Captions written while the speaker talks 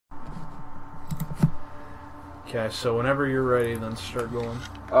Okay, so whenever you're ready, then start going.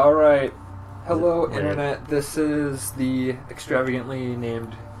 Alright. Hello, Internet. This is the extravagantly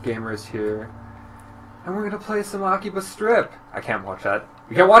named Gamers here. And we're going to play some Akiba Strip. I can't watch that.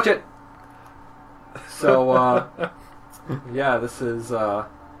 You can't watch it! So, yeah, this is a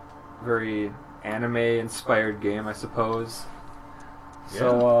very anime-inspired game, I suppose. Yeah.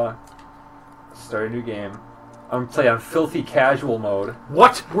 So, start a new game. I'm going to play on filthy casual mode.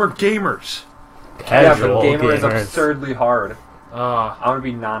 What? We're gamers! Casual yeah, but gamer is absurdly hard. I'm gonna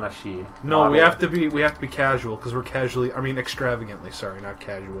be Nanashi. No, we have to be casual because we're extravagantly. Sorry, not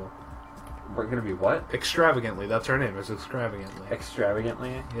casual. We're gonna be what? Extravagantly. That's our name. It's extravagantly.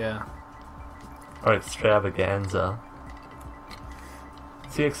 Extravagantly? Yeah. Or extravaganza.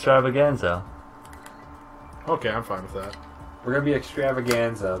 See extravaganza. Okay, I'm fine with that. We're gonna be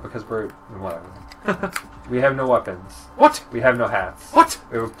extravaganza because we're whatever. We have no weapons. What? We have no hats. What?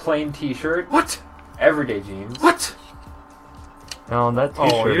 We have a plain T-shirt. What? Everyday jeans. What? No, that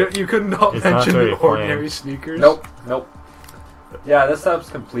T-shirt. You couldn't mention the ordinary plain. sneakers. Nope. Yeah, this setup's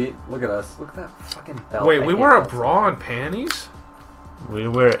complete. Look at us. Look at that fucking belt. Wait, we wear a bra and panties? We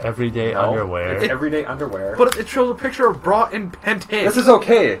wear everyday underwear. It's everyday underwear. But it shows a picture of bra and panties. This is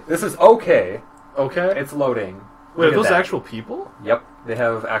okay. This is okay. Okay. It's loading. Wait, are those actual people? Yep. They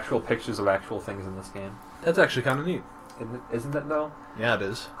have actual pictures of actual things in this game. That's actually kind of neat. Isn't it, though? Yeah, it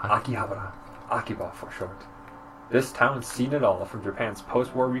is. Akiba. Akiba, for short. This town's seen it all, from Japan's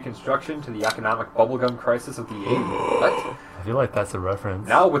post-war reconstruction to the economic bubblegum crisis of the 80s. What? I feel like that's a reference.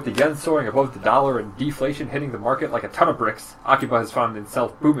 Now, with the yen soaring above the dollar and deflation hitting the market like a ton of bricks, Akiba has found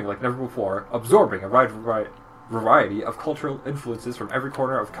itself booming like never before, absorbing a wide variety of cultural influences from every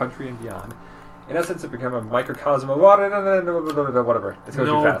corner of country and beyond. In essence, it became a microcosm of whatever. It's going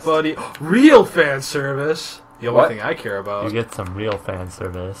too fast. Nobody. Real fan service. The only thing I care about. You get some real fan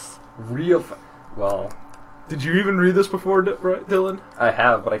service. Well. Did you even read this before, Dylan? I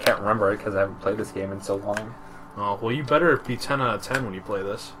have, but I can't remember it because I haven't played this game in so long. Oh, well, you better be 10 out of 10 when you play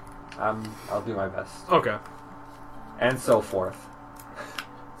this. I'll do my best. Okay. And so forth.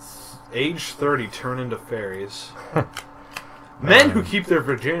 Age 30 turn into fairies. Men who keep their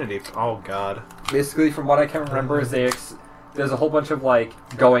virginity. Oh, God. Basically, from what I can remember, is there's a whole bunch of, like,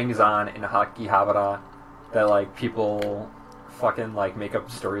 goings-on in Akihabara that, like, people fucking, like, make up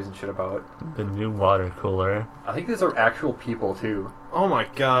stories and shit about. The new water cooler. I think these are actual people, too. Oh, my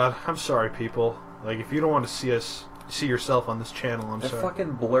God. I'm sorry, people. Like, if you don't want to see yourself on this channel, I'm sorry. They're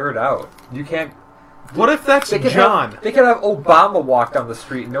fucking blurred out. You can't... What if that's John? They could have Obama walk down the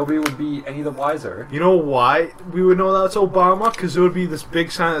street and nobody would be any the wiser. You know why we would know that's Obama? Because it would be this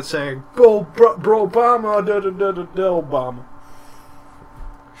big sign that's saying, bro Obama, Obama.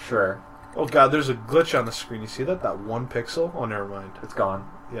 Sure. Oh god, there's a glitch on the screen. You see that? That 1 pixel? Oh, never mind. It's gone.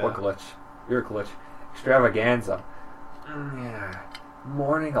 Yeah. What glitch? You're a glitch. Extravaganza. Yeah.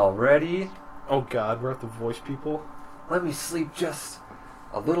 Morning already? Oh god, we're at the voice people. Let me sleep just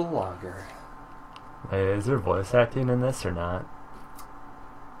a little longer. Wait, is there voice acting in this or not?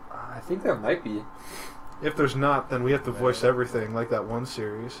 I think there might be. If there's not, then we have to voice everything, like that one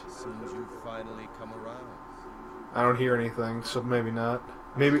series. Seems you've finally come around. I don't hear anything, so maybe not.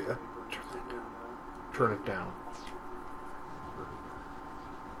 Maybe... turn it down.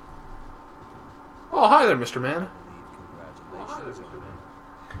 Oh, hi there, Mr. Man. Congratulations.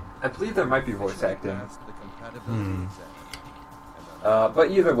 I believe there might be voice acting. Hmm. But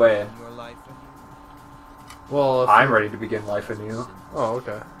either way, well, I'm ready to begin life anew. Oh,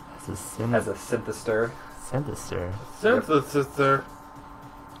 okay. As a synthesizer. Synthesizer.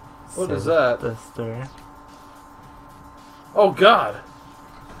 What is that? Synthesizer. Oh, God.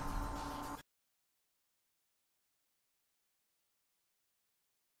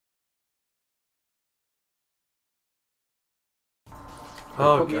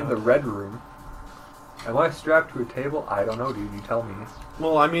 Put me in the red room. Am I strapped to a table? I don't know, dude. You tell me.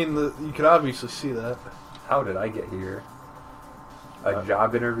 Well, I mean, you could obviously see that. How did I get here? A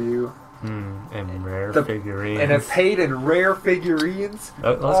job interview? And rare figurines. And a paid and rare figurines?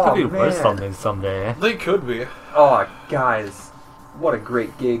 Those could be worth something someday. They could be. Oh, guys. What a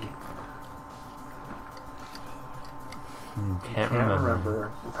great gig. Can't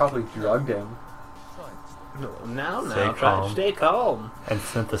remember. We probably drugged him. Now, Stay try calm. to stay calm. And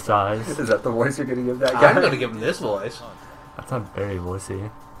synthesize. Is that the voice you're going to give that guy? I'm going to give him this voice. That's not very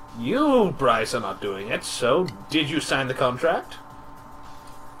voicey. You, Bryce, are not doing it, so did you sign the contract?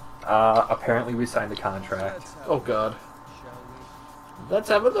 Apparently we signed the contract. Oh, God. Let's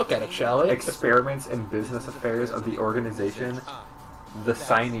have a look at it, shall we? Experiments in business affairs of the organization, the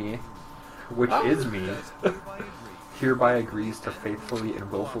signee, which is me, hereby agrees to faithfully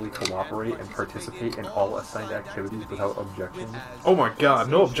and willfully cooperate and participate in all assigned activities without objection. Oh my god,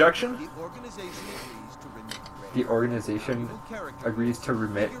 no objection? The organization agrees to remit The organization agrees to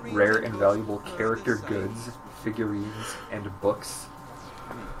remit rare and valuable character goods, figurines, and books.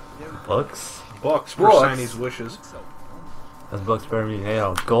 Books? Bucks for Books. Signy's wishes. Those books better be made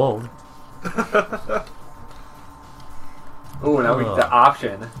out of gold. Oh, now we get the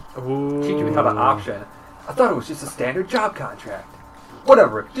option. Ooh. Teach me how to option. I thought it was just a standard job contract.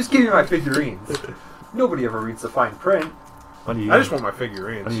 Whatever, just give me my figurines. Nobody ever reads the fine print. What do you? I just want my What do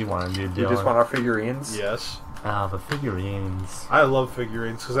figurines. you want to do, You Dylan? just want our figurines? Yes. Ah, the figurines. I love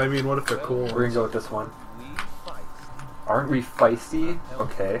figurines, because I mean, what if they're cool? We're gonna go with this one. Aren't we feisty?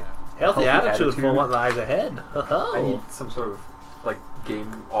 Okay. Healthy attitude for attitude. what lies ahead. I need some sort of like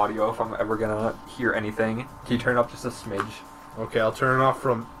game audio if I'm ever gonna hear anything. Can you turn it up just a smidge? Okay, I'll turn it off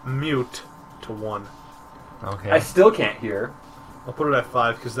from mute to 1. Okay. I still can't hear. I'll put it at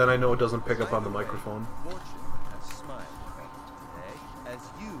 5, because then I know it doesn't pick up on the microphone. Fortune has smiled today, as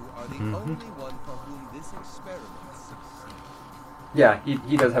you are the only one for whom this experiment succeeds. Yeah,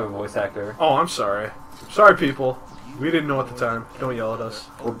 he does have a voice actor. Oh, I'm sorry. Sorry, people. We didn't know at the time. Don't yell at us.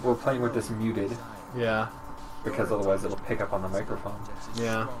 We're playing with this muted Yeah. because otherwise it'll pick up on the microphone.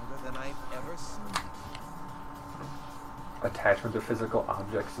 Yeah. Stronger than I've ever seen. Attachment to physical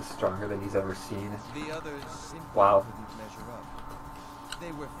objects is stronger than he's ever seen. The others simply Wow. couldn't measure up.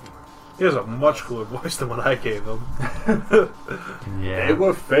 They were few. He has a much cooler voice than what I gave him. Yeah. They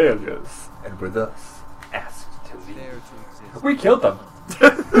were failures, and were thus asked to There leave. to exist. We killed them.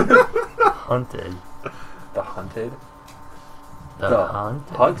 Hunted. The hunted. The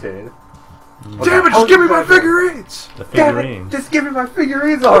hunted. Hunted. Mm. Damn it, just give me my figurines! The Damn it! figurines. Just give me my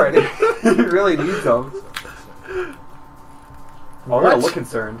figurines already. He really needs them. Oh, we're a What? little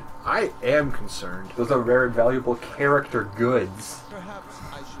concerned. I am concerned. Those are rare and valuable character goods. Perhaps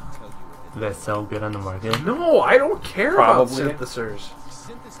I should tell you Do they sell good on the market? No, I don't care Probably. about synthesizers.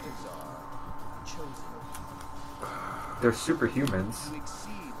 synthesizers are chosen They're superhumans. to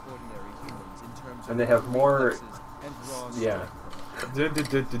exceed ordinary humans in terms of And they have more- reflexes and raw Yeah. I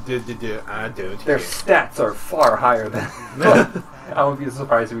don't Their care. stats are far higher than... I wouldn't be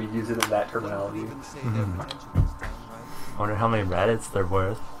surprised if we use it in that terminology. even say their Mhm. potential is downright. I wonder how many Reddits they're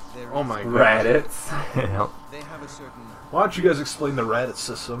worth. There Oh is- my god. Radits. Yep. They have a certain Why don't you guys explain the Reddit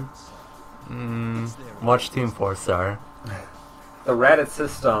system? Watch Team 4 Star. The Radit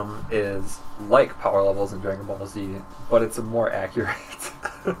system is like power levels in Dragon Ball Z, but it's a more accurate.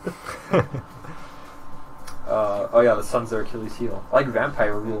 Oh yeah, the sun's their Achilles heel. Like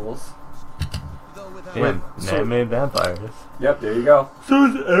vampire rules. though without Yeah, so- man-made vampires. Yep, there you go. So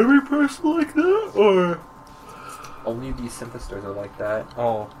is every person like that, or? Only these synthesters are like that.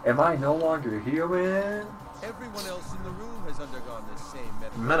 Oh, Am I no longer human? everyone else in the room has undergone the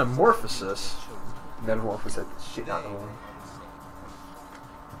same metamorphosis. Metamorphosis shit out of the way.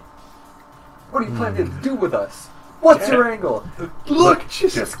 What are you planning to do with us? What's your angle? Look,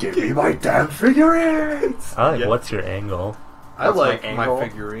 Just give me my damn figurines! I like Yeah. what's your angle? I What's my like my angle?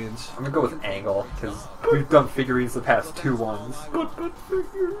 figurines. I'm gonna go with angle, because we've done figurines the past 2 ones. But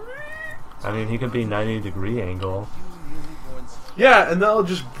figurines. I mean, he could be 90-degree angle. Yeah, and that'll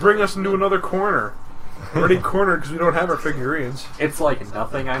just bring us into another corner. We're already cornered because we don't have our figurines. It's like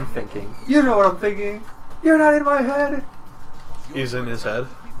nothing I'm thinking. You know what I'm thinking. You're not in my head. He's in his head.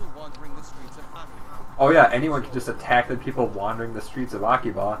 people wandering the streets of Akiba. Oh yeah, anyone can just attack the people wandering the streets of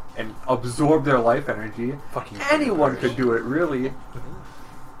Akiba and absorb their life energy. Fucking Anyone vampires. could do it, really.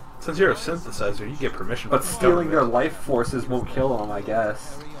 Since you're a synthesizer, you get permission. But from the stealing their government. life forces won't kill them, I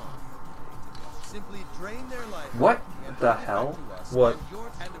guess. Carry on. Simply drain their life. What and the bring hell? them to us, What?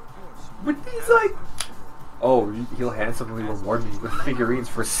 and of course, But he's like... Oh, he'll handsomely reward me with figurines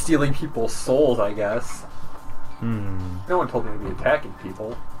for stealing people's souls, I guess. No one told me to be attacking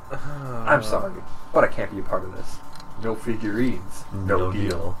people. I'm sorry, but I can't be a part of this. No figurines. No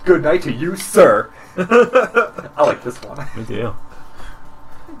deal. Good night to you, sir. I like this one. Me too.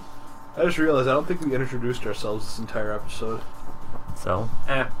 I just realized I don't think we introduced ourselves this entire episode. So,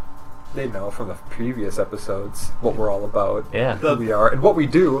 They know from the previous episodes what we're all about, yeah. who we are, and what we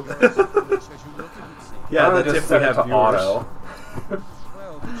do. Yeah, Why don't that's I if just we set it have to viewers. auto.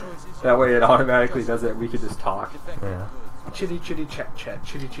 well, the choice is That way it automatically does it. We can just talk. Yeah. Chitty chitty chat chat,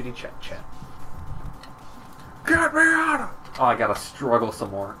 chitty chitty chat chat. Get me out! Oh, I gotta struggle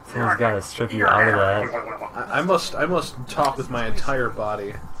some more. Someone's gotta strip you out of that. I must talk with my entire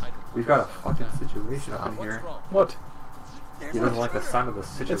body. We've got a fucking situation up in what's here. wrong? What? He doesn't like the sound of the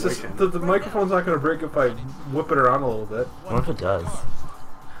It's situation. just, the microphone's not going to break if I whip it around a little bit. What if it does?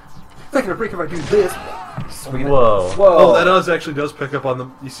 It's not gonna break if I do this. Swing it. Whoa. Whoa. Oh, that actually does pick up on the.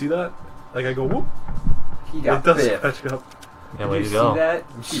 You see that? Like I go whoop. He It got does bit. catch up. Yeah, Did way you to see go. that?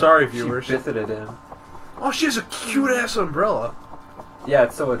 Sorry, viewers. She bitted it in. Oh, she has a cute ass umbrella. Yeah,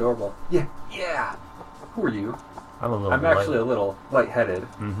 it's so adorable. Yeah. Yeah. Who are you? I'm a little. I'm actually a little lightheaded.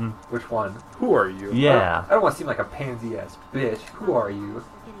 Mm-hmm. Which one? Who are you? Yeah. I don't want to seem like a pansy ass bitch. Who are you?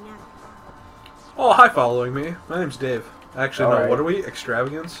 Oh, hi, following me. My name's Dave. Actually, no. Alright. What are we?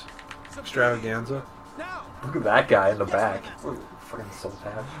 Extravagance? Extravaganza? Now, Look at that guy in the back. Fucking soul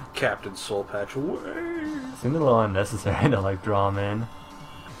patch. Captain Soul Patch. Away. Seemed a little unnecessary to like draw him in.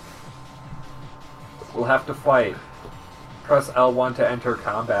 We'll have to fight. Press L1 to enter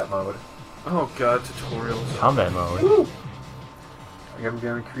combat mode. Oh god, tutorials. Combat mode. Woo! I'm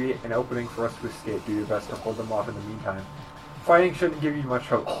going to create an opening for us to escape. Do your best to hold them off in the meantime. Fighting shouldn't give you much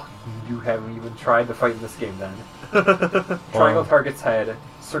hope. Oh, you haven't even tried to fight in this game then. Triangle targets head,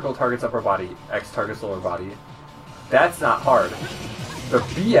 circle targets upper body, X targets lower body. That's not hard. The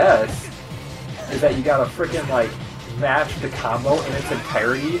BS is that you gotta freaking like match the combo in its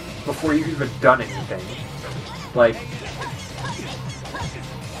entirety before you've even done anything.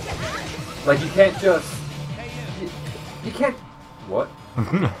 Like you can't just... You can't... What?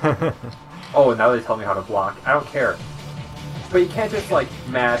 Oh, now they tell me how to block. I don't care. But you can't just, like,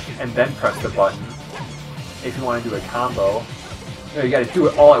 mash and then press the button if you want to do a combo. No, you gotta do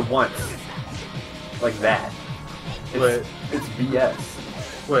it all at once. Like that. Wait. It's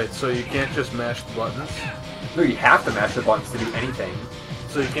BS. Wait, so you can't just mash the buttons? No, you have to mash the buttons to do anything.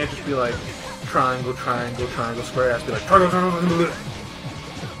 So you can't just be like, triangle, triangle, triangle, square. It has to be like, triangle, triangle, triangle.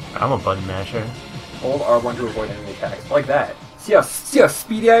 I'm a button masher. Hold R1 to avoid enemy attacks. Like that. See how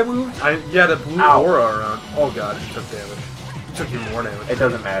speedy I move? Yeah, the blue Ow. aura around. Oh god, you took damage. You took even more damage. It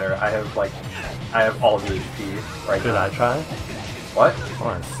doesn't matter. I have all the HP right Should now. I try? What?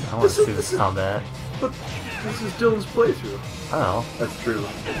 I want to see this combat. But this is Dylan's playthrough. I don't know. That's true.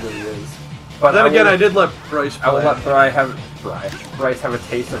 It really is. But Then again, will- I did let Bryce play. I will let Bryce have a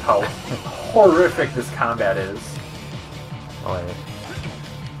taste of how horrific this combat is. Oh wait.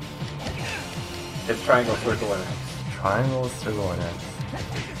 It's triangle, circle, and X. Triangle, circle, and X.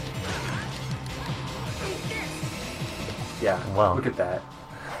 Yeah. Wow. Look at that.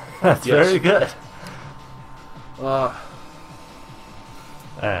 That's Yes. very good. Uh,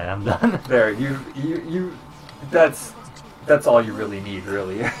 Alright, I'm done. There, you. That's all you really need,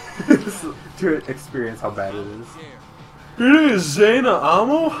 really, to experience how bad it is. your name is Zaina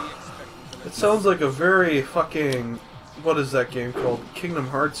Amo? It sounds like a very fucking... What is that game called? Kingdom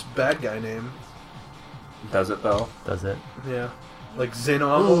Hearts bad guy name. Does it though? Does it? Yeah. Like Zaina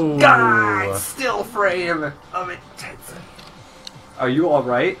Amo? Ooh. God, still frame of intensity. Are you all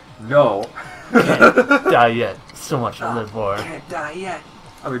right? No. Can't die yet. So much to live for. Can't die yet.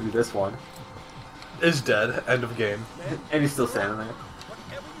 I'm gonna do this one. Is dead. End of game. And he's still standing there.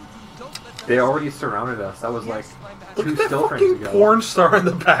 whatever you do, don't let They already surrounded us. That was like Look 2 at that still frames fucking ago. porn star in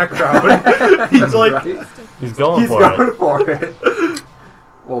the background. He's like... Right? He's going He's for going it. for it.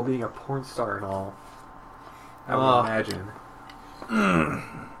 Well, being a porn star and all, I would imagine.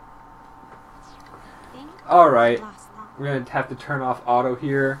 Alright, we're going to have to turn off auto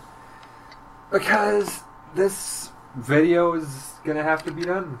here because this video is going to have to be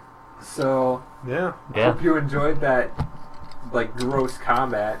done. So, Yeah. Yeah. hope you enjoyed that, like, gross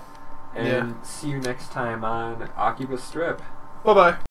combat, and Yeah. see you next time on Akiba Strip. Bye-bye.